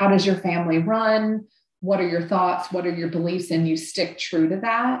 How does your family run? What are your thoughts? What are your beliefs? And you stick true to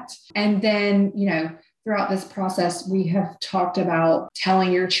that. And then, throughout this process, we have talked about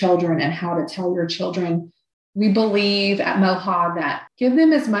telling your children and how to tell your children. We believe at Moha that give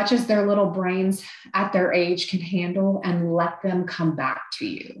them as much as their little brains at their age can handle and let them come back to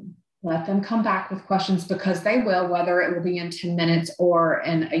you. Let them come back with questions because they will, whether it will be in 10 minutes or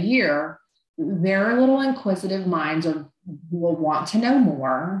in a year. Their little inquisitive minds will want to know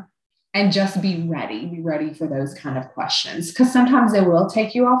more. And just be ready for those kind of questions. Because sometimes they will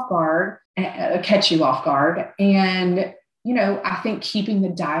take you off guard, catch you off guard. And, I think keeping the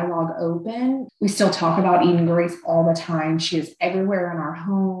dialogue open, we still talk about Eden Grace all the time. She is everywhere in our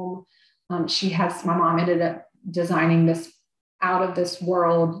home. My mom ended up designing this out of this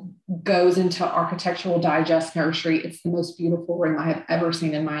world, goes into Architectural Digest nursery. It's the most beautiful room I have ever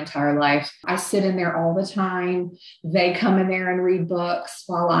seen in my entire life. I sit in there all the time. They come in there and read books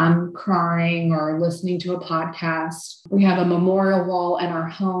while I'm crying or listening to a podcast. We have a memorial wall in our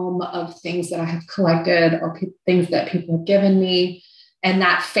home of things that I have collected or things that people have given me. And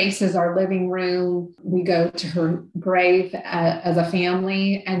that faces our living room. We go to her grave as a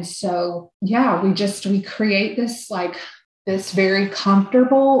family. And so, we create this very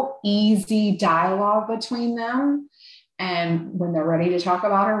comfortable, easy dialogue between them. And when they're ready to talk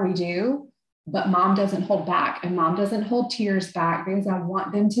about her, we do. But mom doesn't hold back and mom doesn't hold tears back because I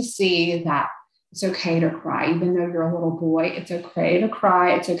want them to see that it's okay to cry. Even though you're a little boy, it's okay to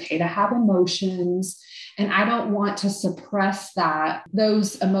cry. It's okay to have emotions. And I don't want to suppress that.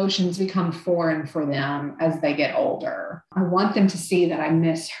 Those emotions become foreign for them as they get older. I want them to see that I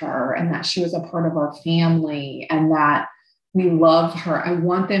miss her and that she was a part of our family and that we love her. I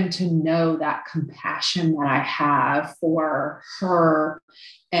want them to know that compassion that I have for her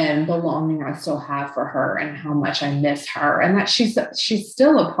and the longing I still have for her and how much I miss her and that she's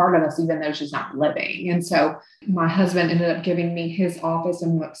still a part of us, even though she's not living. And so my husband ended up giving me his office.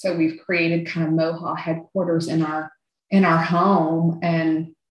 And so we've created kind of Moha headquarters in our home.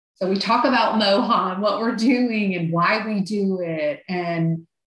 And so we talk about Moha and what we're doing and why we do it. And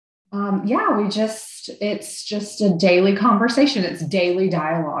it's just a daily conversation. It's daily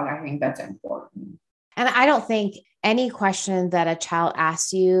dialogue. I think that's important. And I don't think any question that a child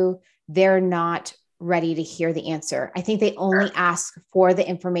asks you, they're not ready to hear the answer. I think they only ask for the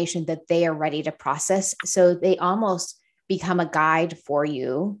information that they are ready to process. So they almost become a guide for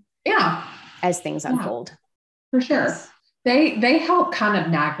you. Yeah. As things unfold. For sure. Yes. They help kind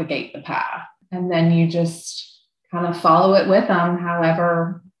of navigate the path. And then you just kind of follow it with them,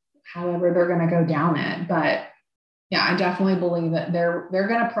 however they're going to go down it. But yeah, I definitely believe that they're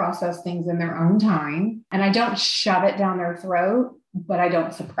going to process things in their own time. And I don't shove it down their throat, but I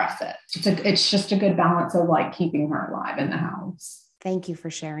don't suppress it. It's just a good balance of keeping her alive in the house. Thank you for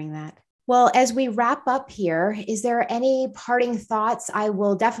sharing that. Well, as we wrap up here, is there any parting thoughts? I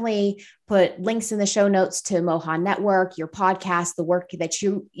will definitely put links in the show notes to Moha Network, your podcast, the work that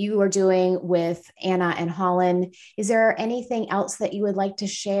you are doing with Anna and Holland. Is there anything else that you would like to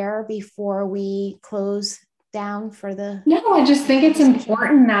share before we close down for the... No, I just think it's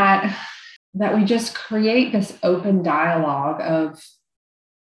important that we just create this open dialogue of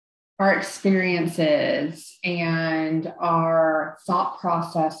our experiences and our thought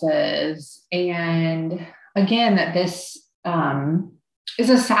processes. And again, that this is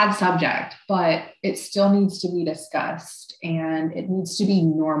a sad subject, but it still needs to be discussed and it needs to be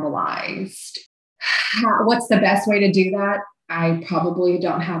normalized. What's the best way to do that? I probably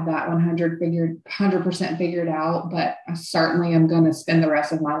don't have that 100% figured out, but I certainly am going to spend the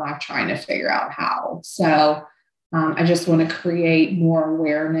rest of my life trying to figure out how. So I just want to create more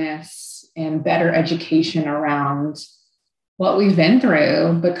awareness and better education around what we've been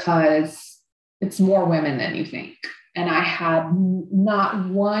through, because it's more women than you think. And I had not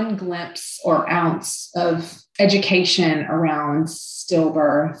one glimpse or ounce of education around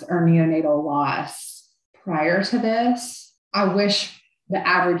stillbirth or neonatal loss prior to this. I wish the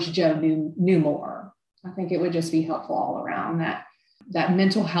average Joe knew more. I think it would just be helpful all around. That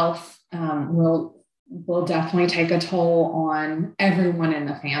mental health will definitely take a toll on everyone in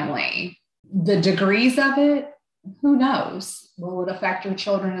the family. The degrees of it, who knows? Will it affect your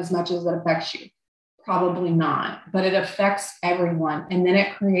children as much as it affects you? Probably not, but it affects everyone. And then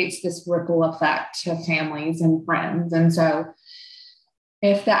it creates this ripple effect to families and friends. And so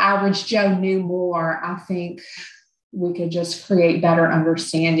if the average Joe knew more, I think we could just create better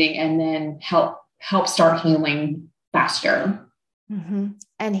understanding and then help start healing faster. Mm-hmm.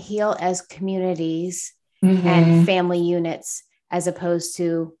 And heal as communities Mm-hmm. and family units, as opposed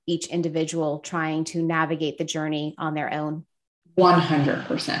to each individual trying to navigate the journey on their own.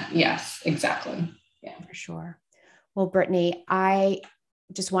 100%. Yes, exactly. Yeah, for sure. Well, Brittany, I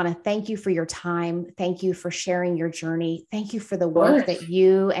just want to thank you for your time. Thank you for sharing your journey. Thank you for the work that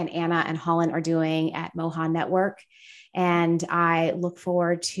you and Anna and Holland are doing at Mohan Network. And I look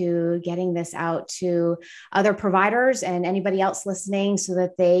forward to getting this out to other providers and anybody else listening so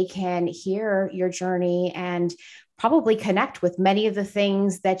that they can hear your journey and probably connect with many of the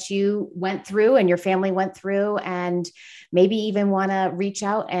things that you went through and your family went through, and maybe even want to reach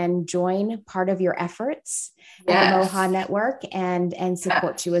out and join part of your efforts at the Mohan Network and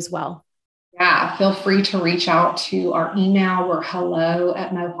support you as well. Yeah, feel free to reach out to our email. We're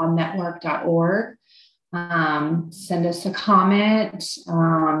hello@mohannetwork.org. Send us a comment.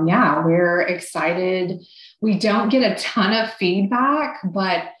 We're excited. We don't get a ton of feedback,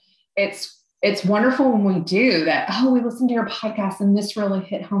 but it's wonderful when we do that. Oh, we listened to your podcast and this really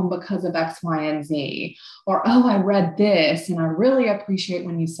hit home because of X, Y, and Z. Or, oh, I read this and I really appreciate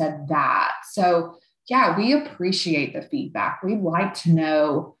when you said that. So yeah, we appreciate the feedback. We'd like to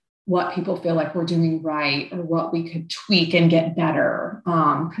know what people feel like we're doing right or what we could tweak and get better.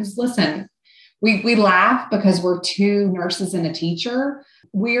 Because listen, we laugh because we're two nurses and a teacher.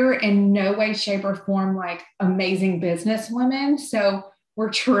 We're in no way, shape, or form like amazing business women. So we're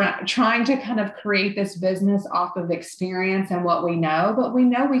trying to kind of create this business off of experience and what we know, but we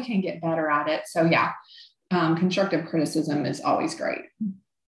know we can get better at it. So yeah, constructive criticism is always great.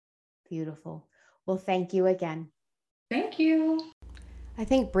 Beautiful. Well, thank you again. Thank you. I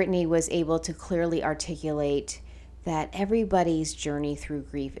think Brittany was able to clearly articulate that everybody's journey through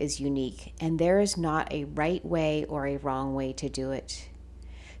grief is unique, and there is not a right way or a wrong way to do it.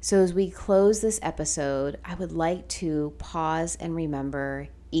 So as we close this episode, I would like to pause and remember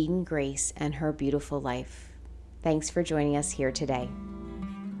Eden Grace and her beautiful life. Thanks for joining us here today.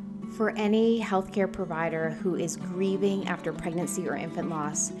 For any healthcare provider who is grieving after pregnancy or infant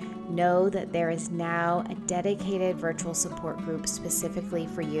loss, know that there is now a dedicated virtual support group specifically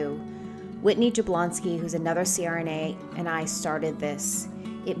for you. Whitney Jablonski, who's another CRNA, and I started this.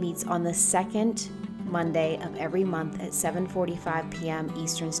 It meets on the second Monday of every month at 7:45 p.m.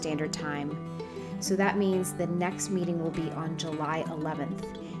 Eastern Standard Time. So that means the next meeting will be on July 11th.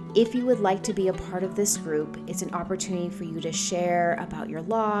 If you would like to be a part of this group, it's an opportunity for you to share about your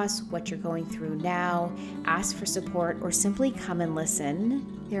loss, what you're going through now, ask for support, or simply come and listen.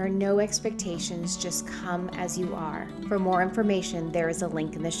 There are no expectations, just come as you are. For more information, there is a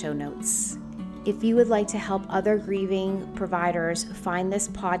link in the show notes. If you would like to help other grieving providers find this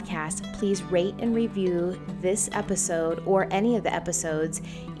podcast, please rate and review this episode or any of the episodes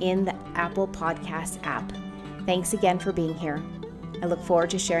in the Apple Podcast app. Thanks again for being here. I look forward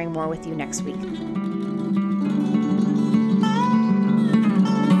to sharing more with you next week.